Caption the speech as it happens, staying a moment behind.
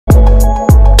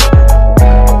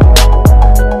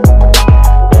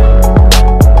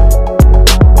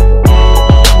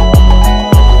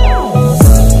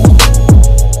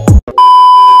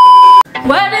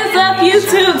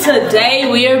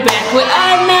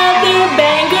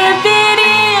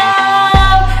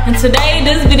today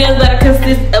this video is going to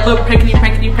consist of a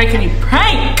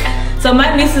prank. So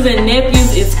my nieces and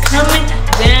nephews is coming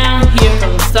down here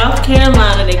from South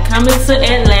Carolina. They coming to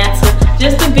Atlanta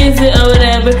just to visit or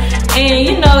whatever. And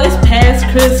you know, it's past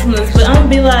Christmas, but I'm gonna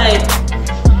be like,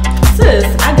 sis,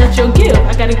 I got your gift.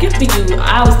 I got a gift for you.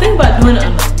 I was thinking about doing it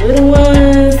on the little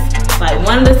ones, like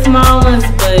one of the small ones,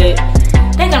 but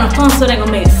they got a phone, so they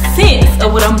gonna make sense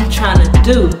of what I'm trying to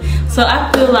do. So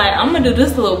I feel like I'm gonna do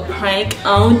this little prank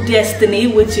on Destiny,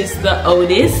 which is the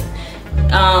oldest.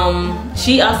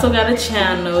 She also got a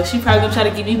channel. She probably gonna try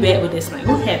to get me back with this, like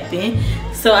what happened.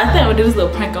 So I think I'm gonna do this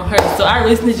little prank on her. So I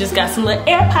recently just got some little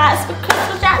Airpods for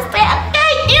Christmas. I said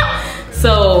thank you.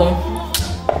 So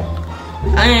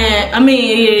I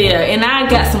mean, yeah, and I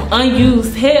got some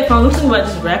unused headphones. I'm thinking about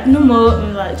just wrapping them up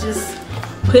and like just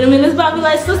put them in this box. Be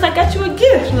like, sis, I got you a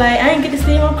gift. Like I ain't get to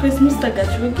see him on Christmas. I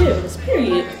got you a gift. It's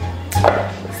period.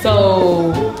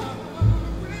 So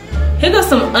here goes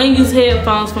some unused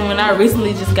headphones from when I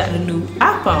recently just got a new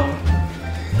iPhone.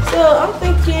 So I'm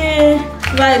thinking,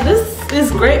 like, this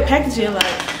is great packaging.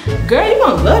 Like, girl, you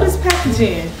gonna love this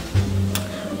packaging.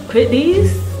 Put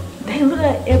these, they look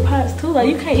like AirPods too. Like,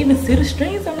 you can't even see the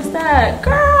strings on the side.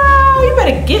 Girl, you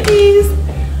better get these.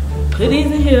 Put these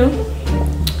in here.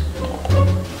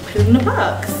 Put it in the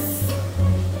box.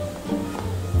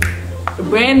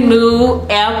 Brand new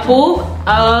Apple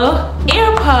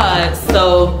AirPods.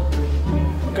 So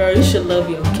girl, you should love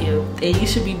your gift and you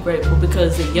should be grateful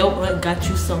because your aunt got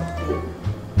you something.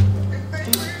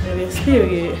 That is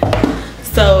period.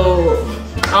 So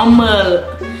I don't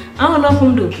know if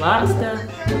I'm gonna do vlog stuff.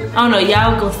 I don't know,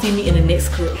 y'all gonna see me in the next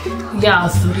clip. Y'all,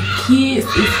 so the kids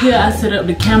is here. I set up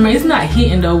the camera. It's not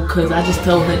hitting though because I just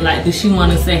told her like, does she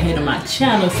want to say hey to my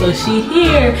channel? So she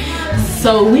here.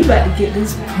 So we about to get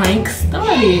this prank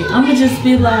started. I'ma just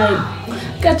be like,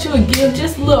 got you a gift,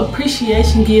 just a little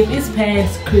appreciation gift. It's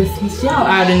past Christmas. Y'all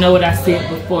already know what I said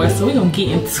before, so we're gonna get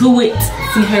into it,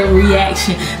 see her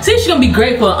reaction, see if she's gonna be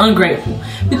grateful or ungrateful.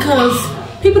 Because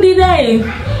people these days,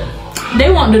 they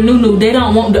want the new, they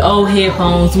don't want the old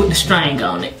headphones with the string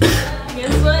on it.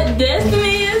 Guess what?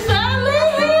 Destiny is finally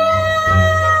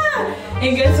here!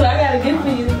 And guess what? I got a gift for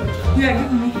you. You got a gift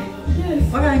for me?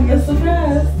 Yes. What kind of gift? A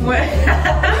surprise. What?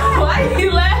 Why are you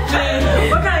laughing?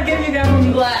 What kind of gift you got for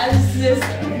me? Like, just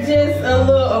a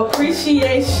little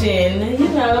appreciation. You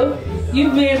know,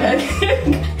 you've been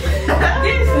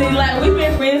Disney, like we've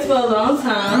been friends for a long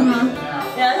time.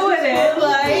 Yeah, who is it?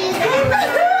 Like,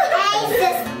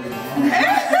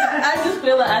 I just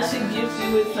feel like I should gift you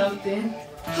with something.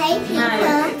 Hey, people.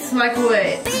 Nice. Like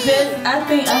what? Just, I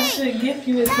think I should gift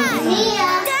you with something.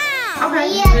 Okay.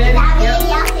 Yep.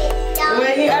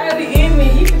 Well, he already in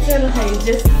me. You can tell him, hey,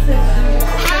 just sit down.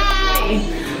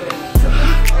 Hey.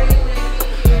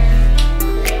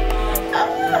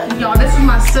 Y'all, this is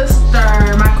my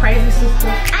sister, my crazy sister.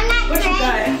 I'm not What crazy. you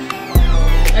got?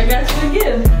 I got you a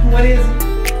gift. What is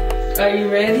it? Are you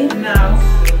ready? No.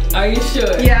 Are you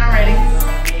sure? Yeah, I'm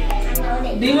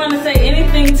ready. Do you want to say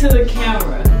anything to the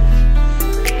camera?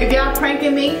 If y'all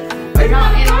pranking me, It's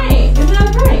not a prank. It's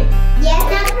not a prank. Yeah, it's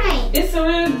not a prank. It's a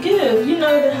real gift. You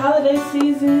know, the holiday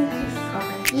season.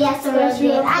 okay. Yes, a real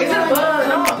gift. I It's a know bug.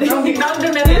 Don't do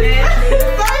nothing nasty.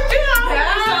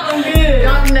 Something good.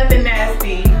 Don't do nothing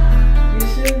nasty. You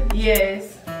sure?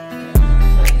 Yes. I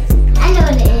know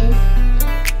what it is.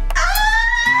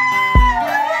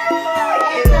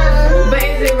 But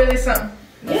is it really something?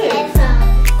 It's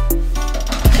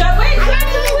I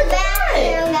gotta use the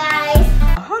bathroom, guys.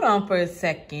 Hold on for a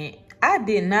second. I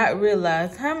did not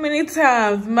realize how many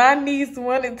times my niece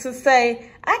wanted to say,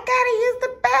 I gotta use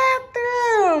the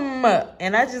bathroom.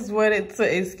 And I just wanted to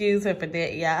excuse her for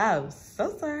that. Yeah, I'm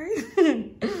so sorry.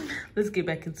 Let's get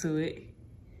back into it.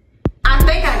 I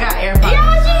think I got AirPods.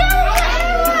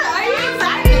 Are you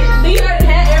excited? Do you already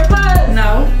have AirPods?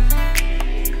 No.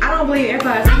 I don't believe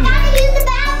AirPods. I gotta use the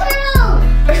bathroom.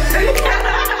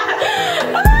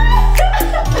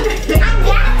 I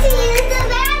got to use the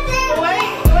bathroom.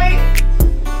 Wait.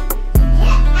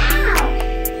 Get out.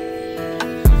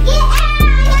 Get out.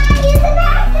 I gotta use the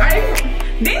bathroom. Are you?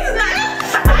 These is not.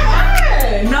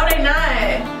 No, they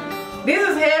not. These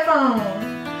is headphones.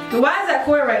 Why is that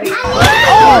cord right here? I need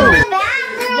to use the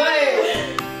bathroom.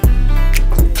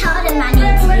 But Told him I need to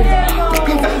use the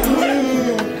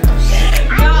bathroom.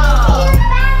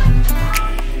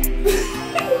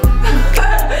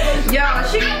 y'all,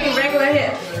 she gave me regular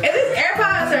head. Is this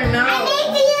AirPods or no? I need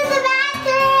to use the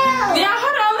bathroom. Yeah,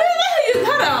 hold on.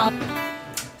 Hold on.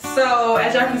 So,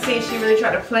 as y'all can see, she really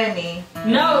tried to play me.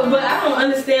 No, but I don't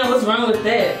understand what's wrong with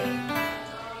that.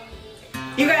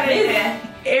 You got an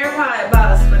AirPod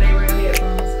box, but they real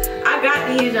headphones. I got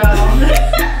these, y'all.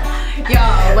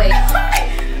 Y'all, wait.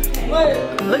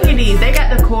 What? Look at these. They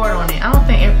got the cord on it. I don't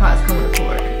think AirPods come with a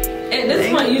cord. At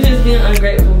this point, you just being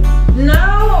ungrateful.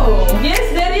 No.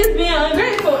 Yes, that is being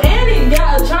ungrateful, and it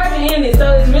got a charger in it,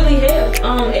 so it's really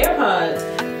AirPods.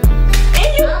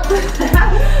 And you.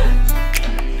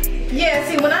 Yeah.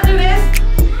 See, when I do this,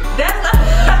 that's not.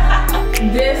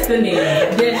 Destiny.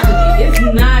 It's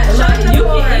not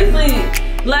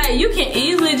like you can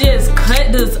easily just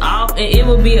cut this off and it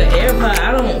will be an AirPod.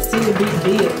 I don't see the big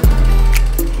deal.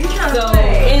 So,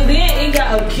 and then it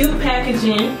got a cute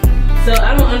packaging. So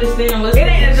I don't understand what's. It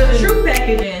ain't a true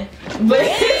packaging, but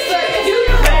it's a cute.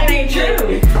 But it ain't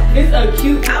true. It's a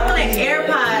cute. I want an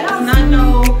AirPods. Not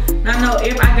no.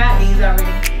 If I got these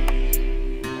already.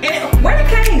 And where the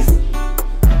case?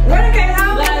 Where the case?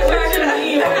 How am I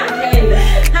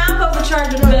supposed to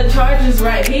charge it? The charger's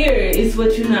right here. It's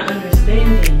what you're not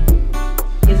understanding.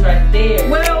 It's right there.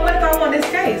 Well, what if I want this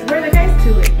case? Where's the case to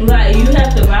it? Like you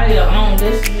have to buy your own.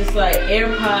 This is just like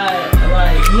AirPod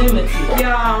like limited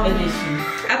y'all edition.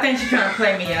 I think she's trying to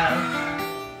play me, y'all.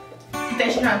 I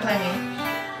think she's trying to play me.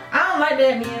 I don't like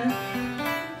that, Mia.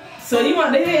 So you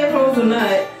want the headphones or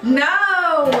not? No.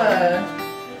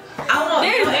 I want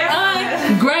your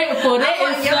AirPods. Ungrateful. That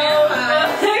is so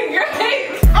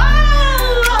ungrateful. Oh,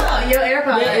 your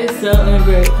AirPods. That is so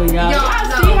ungrateful, y'all. Y'all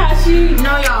see how she.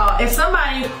 No, y'all. If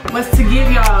somebody was to give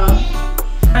y'all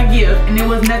a gift and there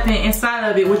was nothing inside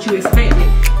of it what you expected,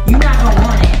 you're not gonna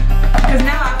want it. Cause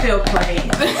now I feel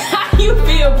played. How you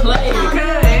feel played?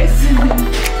 Because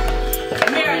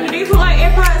Mary, do these look like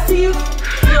AirPods to you?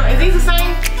 No, is these the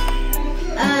same?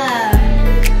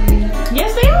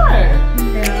 Yes, they are.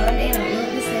 No, they don't look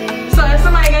the same. So if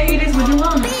somebody gave you this, would you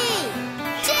want it?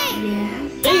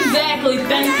 Yeah. Exactly.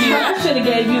 Thank you. I should have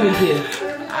gave you a gift.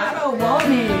 I don't want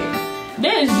it.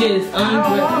 That is just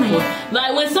ungrateful.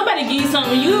 Like when somebody gives you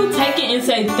something, you take it and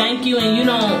say thank you, and you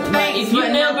don't. Like if you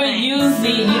never use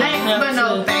it, you don't have to.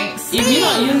 No thanks. If you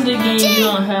don't use it again, you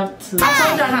don't have to. I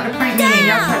told y'all not to prank me, and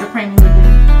y'all tried to prank me with it.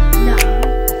 No.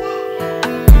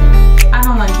 I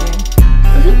don't like that.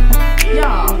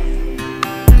 Y'all.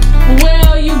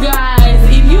 Well, you guys,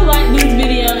 if you like this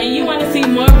video and you want to see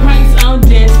more pranks on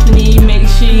Destiny, make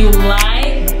sure you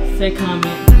like, say, comment,